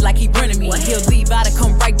 Talk like he running me. He'll leave out and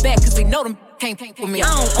come right back, cause they know them can't with me. I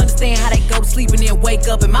don't understand how they go to sleep and then wake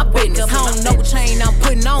up in my business. I don't know what chain I'm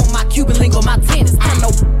putting on, my Cuban link on my tennis. I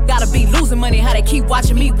know gotta be losing money, how they keep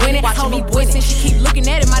watching me win it. Watching me boy, since she keep looking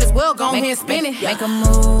at it, might as well go ahead and spin it. Make a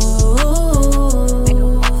move,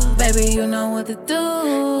 baby, you know what to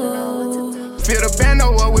do. Fill the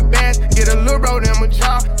bando up with bands, get a little bro them a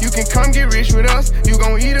job. You can come get rich with us, you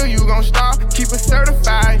gon' eat or you gon' starve. Keep it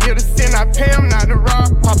certified, here to sin, I pay them not to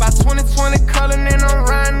rob. Pop out 2020 color, and I'm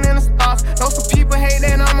riding in the stars. Know some people hate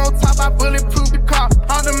that I'm on top, I bulletproof the car.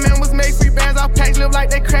 All the members make free bands, I pack live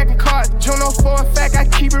like they cracking cards. Juno for a fact, I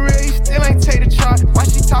keep it real, you still ain't take the charge. Why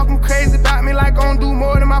she talking crazy about me like I don't do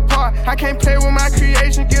more than my part? I can't play with my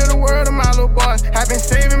creation, give the world to my little boys. I've been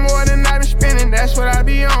saving more than I've been spending, that's what I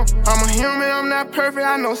be on. I'm a human, I'm not perfect,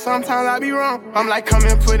 I know sometimes I be wrong. I'm like, come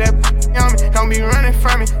and put that on me, don't be running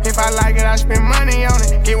from me. If I like it, I spend money on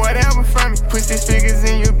it, get whatever from me. Put 6 figures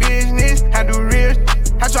in your business, I do real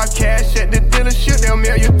I drop cash at the dealership, they'll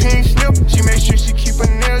mail your pink slip. She make sure she keep her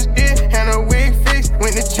nails did and her wig fixed.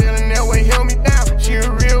 Went to jail and that way held me down. She a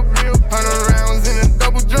real 100 rounds in a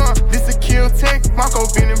double drum. This a kill tech. Marco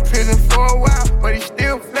been in prison for a while, but he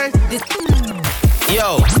still flex.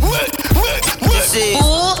 Yo, this is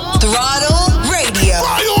Full Throttle Radio.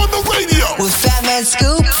 Right on the radio with Fatman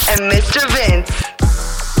Scoop and Mr. Vince.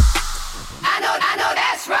 I know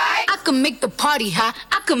that's right. I can make the party hot.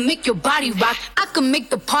 I can make your body rock. I can make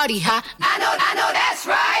the party hot. I know that's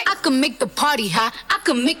right. I can make the party hot. I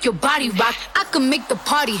can make your body rock. I can make the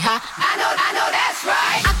party hot. I know that's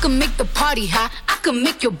right. I can make the party hot. I can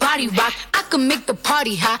make your body rock. I can make the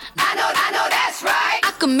party hot. I know that's right.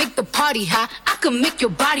 I can make the party hot. I can make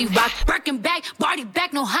your body rock. Breaking back, body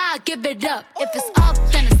back, know how I give it up. If it's up,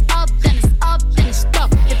 then it's up, then it's up, then it's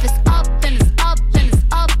stuck. If it's up, then it's up, then it's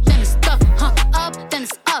up, then it's stuck. Up, then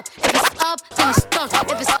it's up. If it's up, then it's stuck.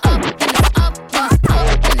 If it's up, then it's up, then it's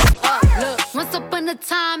up, then it's up. Look, once upon a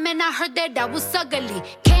time, and I heard that I was ugly.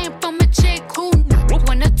 Came from a chick who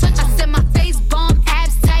wanna touch. I said my face bomb,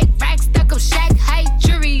 abs tight, rack stuck up, shack height,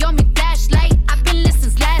 jury on me, flashlight. I've been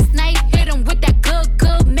listening last night. Hit 'em with that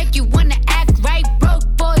good, make you wanna act right. Broke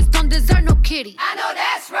boys don't deserve no kitty.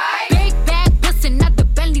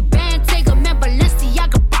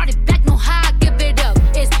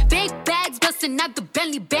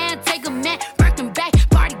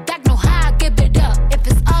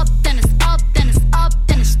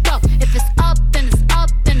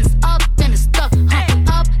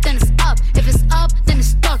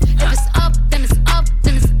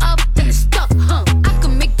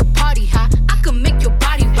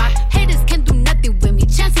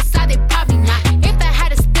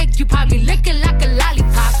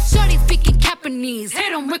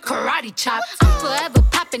 karate chop. I'm forever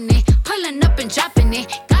popping it, pulling up and dropping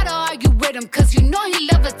it. Gotta argue with him, cause you know he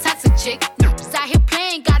love a toxic chick. Niggas out here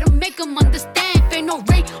playing, gotta make him understand. Ain't no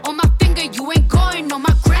ring on my finger, you ain't going on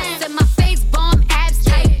my gram. Set my face, bomb, abs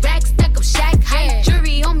tight, rack, stack up, shack height.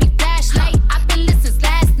 Jury on me, flashlight. I've been listening since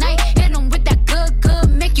last night. Hit him with that good,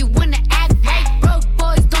 make you wanna act right. Broke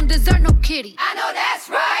boys don't deserve no kitty. I know that's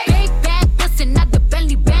right. Big bag bustin' out the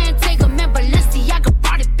belly band. Take a man, Balenciaga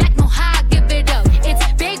brought it back. Know how I give it up. It's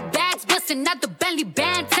big bags bustin' out the belly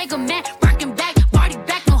band. Take a man, rockin' back, party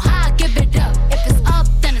back. Know how I give it up. If it's up,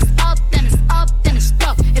 then it's up, then it's up, then it's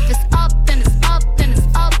stuck. If it's up, then it's up, then it's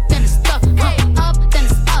up, then it's stuck. Up, then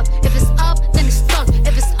it's up. If it's up, then it's stuck.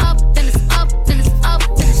 If it's up, then it's up, then it's up,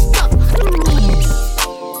 then it's stuck.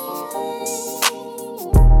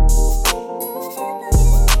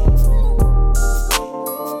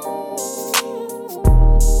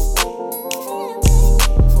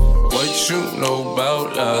 What you know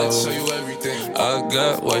about love? I'll tell you everything. I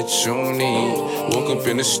got what you need. Woke up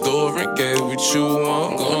in the store and get what you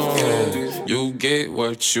want. You get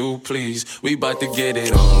what you please. We bout to get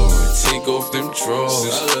it on. Take off them drawers.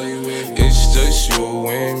 It's just you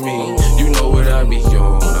and me. You know what I be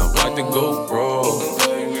on. I'm about to go raw.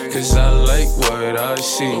 Cause I like what I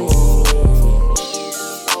see.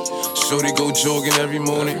 Shorty go jogging every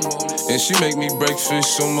morning, and she make me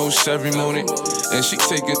breakfast almost every morning. And she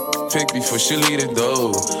take a pic before she leave the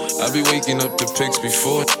door. I be waking up the pics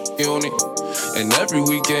before on it. And every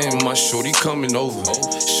weekend my shorty coming over.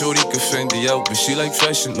 Shorty can Fendi out, but she like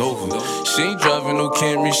Fashion Nova. She ain't driving no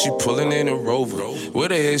Camry, she pulling in a Rover.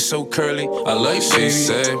 With her hair so curly, I like she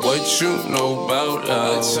said, what you know about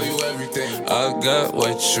love? I'll tell you everything. I got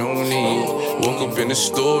what you need. Woke up in the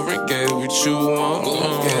store and get what you want.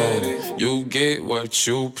 You get what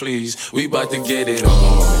you please. We bout to get it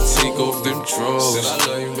on. Take off them drawers.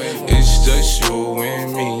 It's just you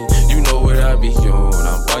and me. You know what I be on.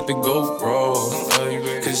 I'm about to go raw.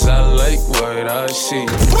 Cause I like what I see.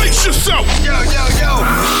 Brace yourself! Yo,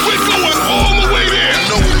 We're going all the way there! You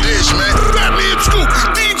know what it is, man. Batman Scoop,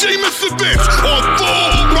 DJ Mr. Vince on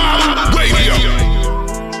Full Throttle Radio.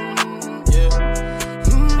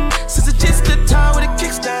 Since I just the time with a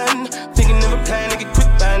kickstand, thinking of a plan to get quick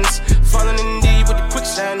bands. Falling in deep with the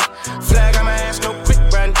quicksand. Flag on my ass, no quick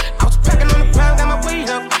brand. I was packing on the pound, got my weight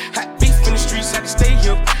up. Hot beef in the streets, had to stay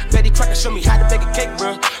up. Betty Crocker showed me how to bake a cake,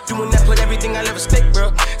 bro. Doing that, put everything I love at stake,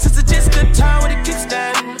 bro. Since I just the time with a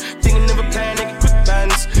kickstand, thinking of a plan to get quick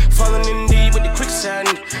bands. Falling in deep with the quicksand.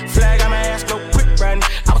 Flag on my ass, no quick brand.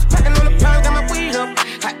 I was packing on the pound, got my weight up.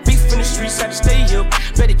 Hot beef in the streets, had to stay up.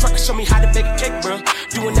 Betty Crocker showed me how to bake a cake, bro.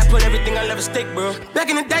 Doing that, put everything I love at stake, bro. Back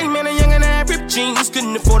in the day, man, a young and I had ripped jeans.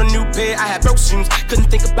 Couldn't afford a new pair, I had broke shoes. Couldn't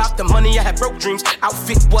think about the money, I had broke dreams.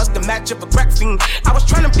 Outfit was the match of a crack fiend. I was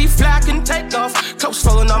trying to be fly, couldn't take off. Clothes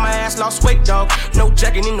falling on my ass, lost weight, dog. No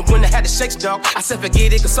jacket in the winter, had to shake, dog. I said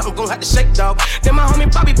forget it, cause something gon' have to shake, dog. Then my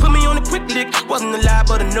homie Bobby put me on a quick lick. Wasn't alive,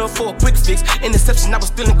 but enough for a quick fix. Interception, I was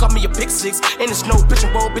stealing, caught me a pick six. In the snow, bitch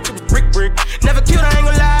and roll, bitch, it was brick. Never killed, I ain't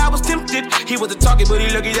gon' lie, I was tempted. He was a target, but he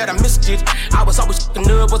lucky that I missed it. I was always fucking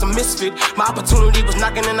up, was a misfit. My opportunity was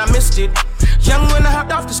knocking and I missed it. Young when I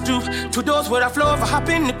hopped off the stoop, 2 doors where I floor if I hop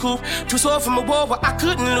in the coupe. Too sore from a war where I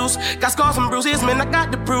couldn't lose. Got scars and bruises, man, I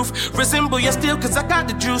got the proof. Resemble you still, cause I got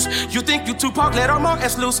the juice. You think you Tupac, let all my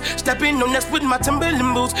ass loose. Step in on next with my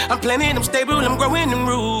Timberland boots. I'm planning, I'm stable, I'm growing in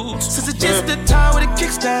roots. Since it's just the time with a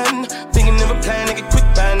kickstand, thinking of a plan to get quick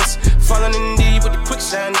bands. Falling in deep with the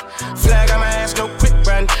quicksand. Flag on my ass, no quick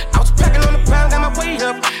brand. I was packing on the pound, got my weight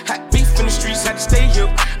up. Hot beef in the streets, had to stay up.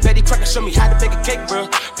 Betty Crocker showed me how to bake a cake, bro.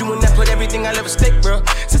 Doing that, put everything I love at stake, bro.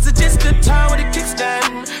 Since it's just the time with a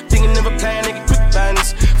kickstand, thinking of a plan to get quick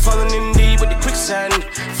bands. Falling in deep with the quicksand.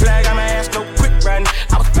 Flag on my ass, no quick brand.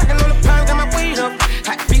 I was packing on the pound, got my weight up.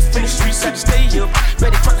 Hot beef in the streets, had to stay up.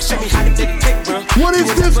 Betty Crocker showed me how to bake a cake, bro. What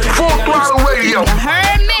is this? Full Throttle Radio.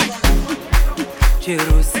 Heard me.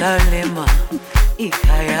 Jerusalema,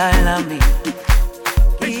 ikhaya lami,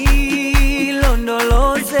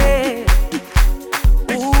 ilondoloze,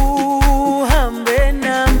 uhambe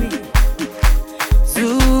nami,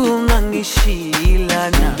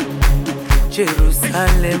 zungangishilana.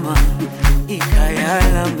 Jerusalema, ikhaya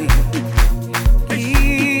lami,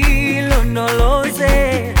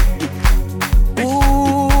 ilondoloze,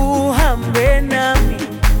 uhambe nami,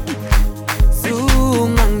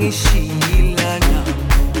 zungangishilana.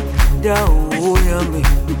 Dawo yami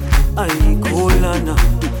ayikholana,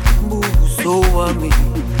 buso wami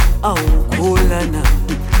awukholana.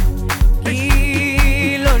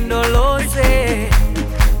 Ilondoloze,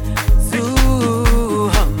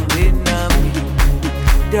 zuhambe nami.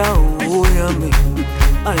 Dawo yami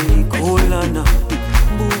ayikholana,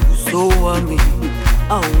 buso wami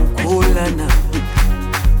awukholana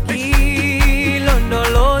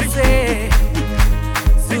ilondoloze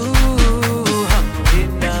zuhambe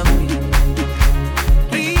nami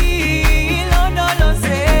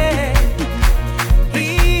ilondoloze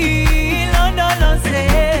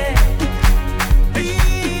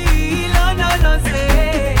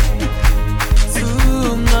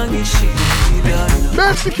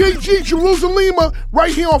Master KG, Jerusalem,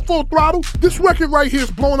 right here on Full Throttle. This record right here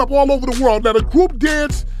is blowing up all over the world. Now, the group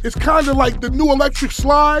dance is kind of like the new electric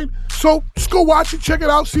slide. So just go watch it, check it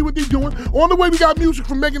out, see what they're doing. On the way, we got music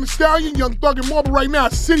from Megan Thee Stallion, Young Thug, and Marble right now.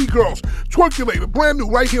 City Girls, Twerkulator, brand new,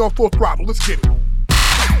 right here on Full Throttle. Let's get it.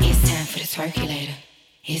 It's time for the twerkulator.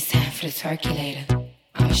 It's time for the twerkulator.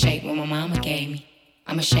 I'ma shake what my mama gave me.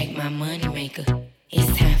 I'ma shake my money maker.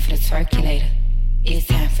 It's time for the twerkulator. It's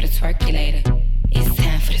time for the twerkulator. It's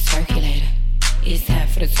time for the twerkulator. It's time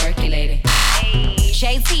for the twerkulator.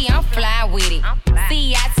 JT, I'm fly with it.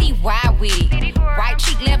 CITY with it. Right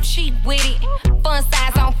cheek, left cheek with it. Fun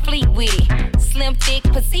size on fleet with it. Slim, thick,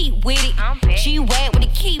 petite with it. G-Wag with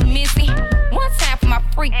it, keep missing. One time for my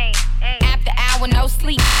freak. After hour, no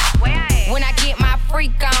sleep. When I get my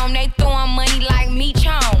freak on, they throwing money like me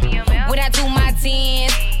chon. When I do my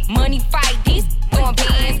dance, money fight, these throwing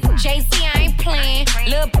bands. JC, I ain't playing.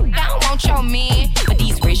 Lil' I don't want your man. But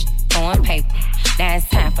these rich throwing paper. Now it's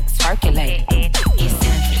time for the circulator. It's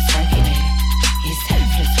time for the circulator. It's time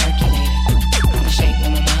for the circulator. I'ma shake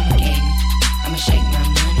what my mama gave me. I'ma shake my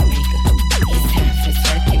money maker. It's time for the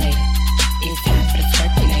circulator. It's time for the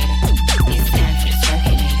circulator. It's time for the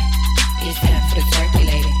circulator. It's time for the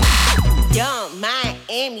circulator. Young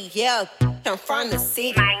Miami, yeah, I'm from the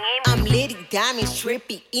city. I'm litty, diamonds,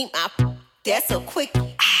 trippy, eat my that's a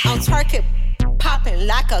quickie. I'm twerking, popping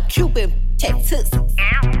like a Cuban tattoos.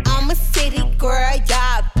 I'm a city girl,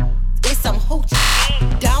 y'all. It's some hoochie.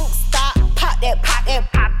 Don't stop, pop that, pop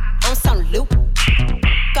that, pop. On some loop.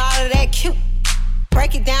 All of that cute.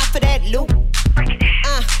 Break it down for that loop.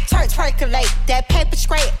 Twerkulate. That paper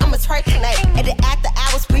straight, I'ma twerkulate. At the after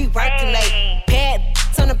hours, we working late. Bad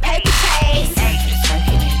on the paper chase. It's time for the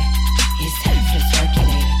circulator. It's time for the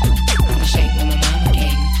circulator. I'ma shake what my mama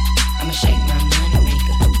gave me. I'ma shake my money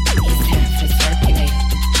maker. It's time for the circulator.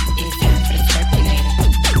 It's time for the circulator.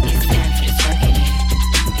 It's time for the circulator.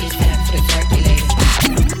 It's time for the circulator.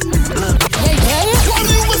 Why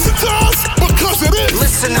do you listen to us? Because it is.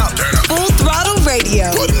 Listen up. Full Throttle Radio.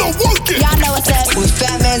 Put no work in. Y'all know what's up. With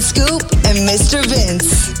Fat Man Scoop and Mr.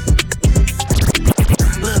 Vince.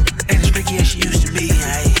 Look, ain't as freaky as she used to be.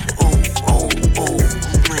 Hey,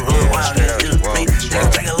 wow,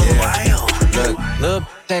 take a little while. Look,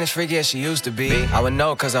 ain't as freaky as she used to be. I would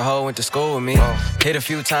know cause a hoe went to school with me. Hit a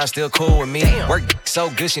few times, still cool with me. Worked so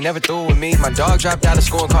good, she never threw with me. My dog dropped out of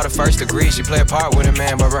school and caught her first degree. She play a part with her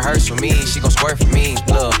man, but rehearse for me. She gon' squirt for me.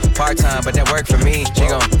 Look, part-time, but that work for me. She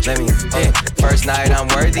gon' let me, First night, I'm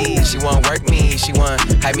worthy. She won't work me. She want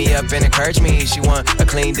hype me up and encourage me. She want a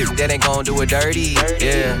clean dick that ain't gon' do it dirty.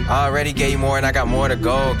 Yeah, I already gave you more and I got more to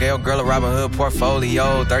go. Gale girl a Robin Hood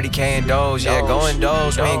portfolio. 30K in Doge, yeah, going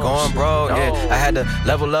Doge. We ain't going broke, yeah. I had to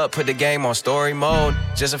level up, put the game on story mode.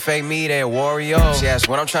 Just a fake me, they a Wario. She asked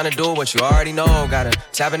what I'm trying to do, what you already know. Gotta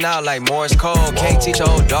tapping out like Morse code. Can't teach a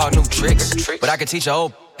old dog new tricks, but I can teach a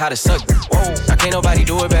old how to suck. Now can't nobody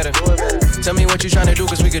do it better. Tell me what you trying to do,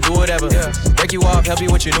 cause we could do whatever. Break you off, help you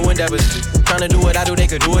with your new endeavors. Trying to do what I do, they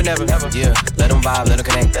could do it never. Yeah, let them vibe, let them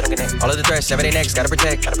connect. All of the threats, sever they necks, gotta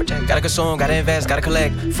protect. Gotta consume, gotta invest, gotta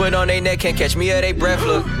collect. Foot on they neck, can't catch me or they breath.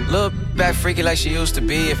 Look back freaky like she used to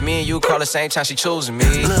be. If me and you call the same time, she choosing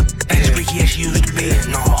me. Look, ain't as freaky as she used to be.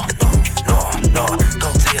 No.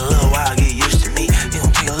 Gonna take a little while, get used to me. You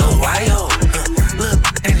gon' take a little while. Look,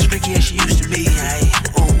 ain't as freaky as she used to be. Hey,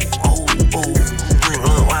 a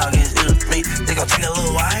little while, get used to me. They gon' take a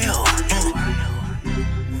little while.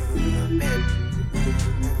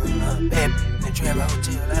 Bad in the Trap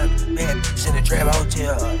Hotel. Bad in the Trap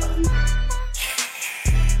Hotel.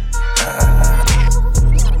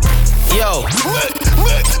 Yo,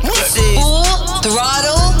 Full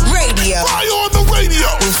Throttle Radio. Why on the radio?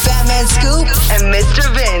 With Fat Man Scoop and Mr.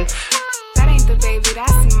 Vince. That ain't the baby,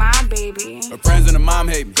 that's my baby. Her friends and her mom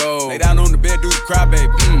hate me. Go. Lay down on the bed, do the cry,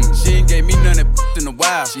 baby. She ain't gave me none of that in a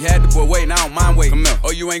while. She had the boy waiting, I don't mind waiting. Come here.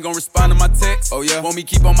 Oh, you ain't gon' respond to my text? Oh, yeah. Want me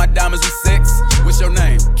keep on my diamonds with sex? What's your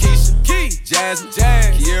name? Keisha, Key, Jasmine,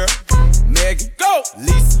 Kiera, Megan, go,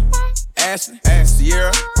 Lisa, Ashley,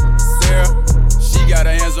 Sierra, Sarah. She got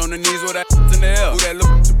her hands on her knees with that in the air. Who that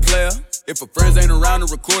look the player? If her friends ain't around to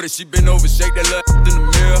record it, she been over, shake that little in the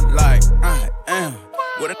mirror. Like, I am.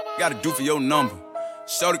 What a gotta do for your number?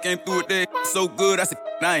 Shorty came through with that so good, I said,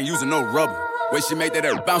 I ain't using no rubber. Way she make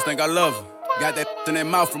that bounce, think I love her. Got that in that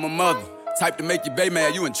mouth from her mother. Type to make you bae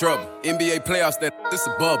mad, you in trouble. NBA playoffs, this a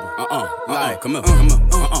bubble. Like, come on, throw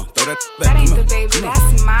that back. That ain't the baby,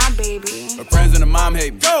 that's my baby. Her friends and her mom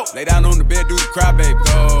hate me. Go. Lay down on the bed, do the cry, baby.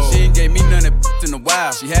 Go. She ain't gave me none of that in a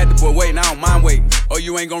while. She had the boy waiting, I don't mind waiting. Oh,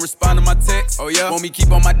 you ain't gonna respond to my text? Oh, yeah? Want me keep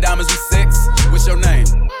on my diamonds with sex? What's your name?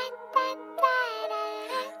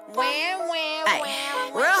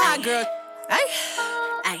 Real hot girl.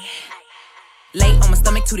 Ay. Lay on my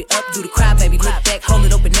stomach, toot it up, do the cry, baby. Look back, hold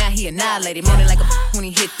it open, now he annihilated. Moaning like a when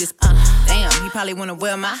he hit this. Damn, he probably wanna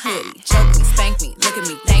wear my hoodie. Choke me, spank me, look at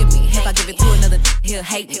me, thank me. If I give it to another, he'll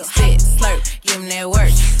hate me. Spit, slurp, give him that work.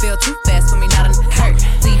 Feel too fast for me, not a hurt.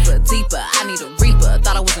 Deeper, I need a reaper.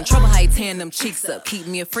 Thought I was in trouble, how you tearing them cheeks up. Keep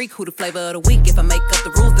me a freak, who the flavor of the week. If I make up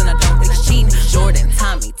the rules, then I don't think it's cheating. Jordan,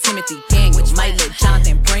 Tommy, Timothy, Daniel, might let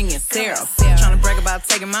Jonathan bring in Sarah. Trying to brag about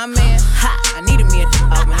taking my man. Ha, I needed me a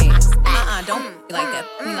off my hands. Don't be like that,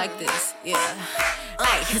 me like this, yeah.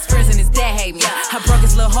 Ay, his friends and his dad hate me. I broke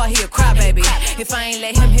his little heart, he'll cry, baby. If I ain't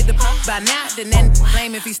let him hit the by now, then that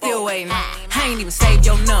blame if he's still waiting. I ain't even saved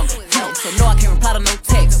your number, no, so no, I can't reply to no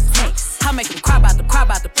text. I make him cry about the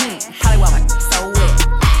probably why my so wet.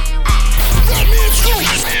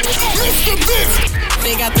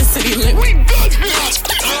 They got the city lit. We good here.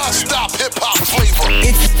 Non-stop hip-hop flavor.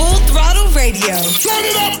 It's Full Throttle Radio. Turn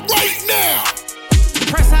it up right now. The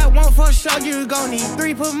price I want for sure, you gon' need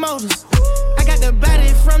 3 promoters. I got the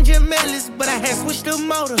body from Jim Ellis, but I had switched the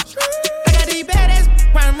motor. I got these badass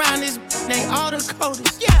round this, they all the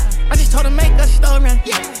coders. Yeah, I just told her make a story.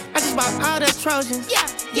 Yeah, I just bought all the Trojans. Yeah.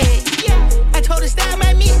 I told her style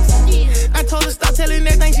my mix. Yeah, I told her stop telling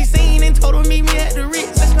everything she seen and told her meet me at the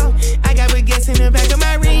Ritz. Let's go. I got baguettes in the back of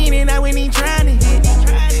my ring and I went in trying to hit.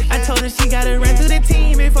 I told her she gotta run through the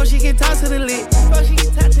team before she can talk to the lit.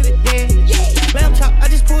 Lamb chop, I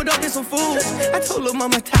just pulled up in some food. I told her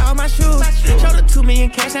mama tie all my shoes. Showed her 2 million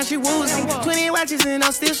cash, now she woozing. 20 watches and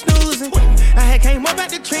I'm still snoozing. I had came up out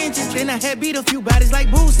the trenches, then I had beat a few bodies like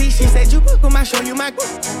Boosie. She said you book on my show, you my group.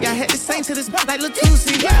 Yeah, I had to sing to this like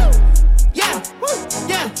Latusi. Yeah.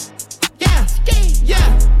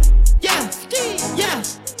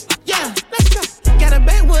 Let's go. Got a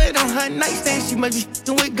backwood on her nightstand, she must be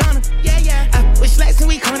f***ing with Ghana. Yeah. I put slacks and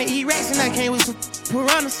we gonna eat racks and I came with some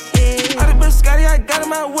piranhas. Yeah. All the biscotti I got in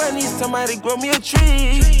my way, need somebody grow me a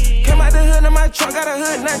tree. Came out the hood in my trunk, got a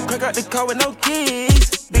hood nut, crack out the car with no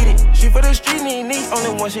keys. Beat it, she for the street knee.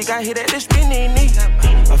 Only one she got hit at the street knee.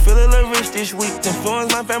 I feel a little rich this week,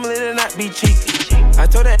 influence my family to not be cheap. I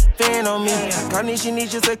told that fan on me, Carnation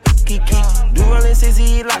needs just a kiki. Do rollin'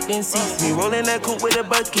 60, locked in seats. Me rollin' that coupe with a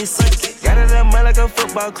bucket seat. Got it up mud like a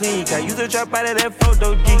football clique. I used to drop out of that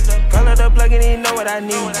photo G. Call it up plug and he know what I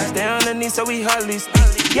need. Stay underneath so we hardly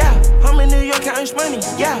speak. Yeah, I'm in New York counting money.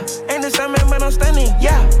 Yeah, ain't the same man but I'm stunning.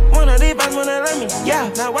 Yeah, one of these boys wanna love me. Yeah,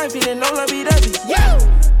 now wifey didn't know love be dubby. Yeah,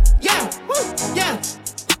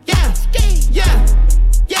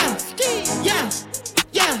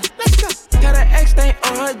 let's go. Got an X stain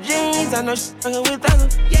on her jeans, I know she's fucking with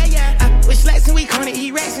others. Yeah. I put slacks and we gonna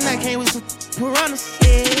eat racks and I came with some piranhas.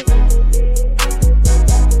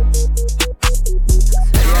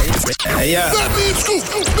 Yeah.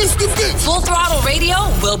 Full Throttle Radio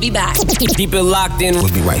will be back. Keep it locked in.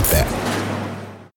 We'll be right back.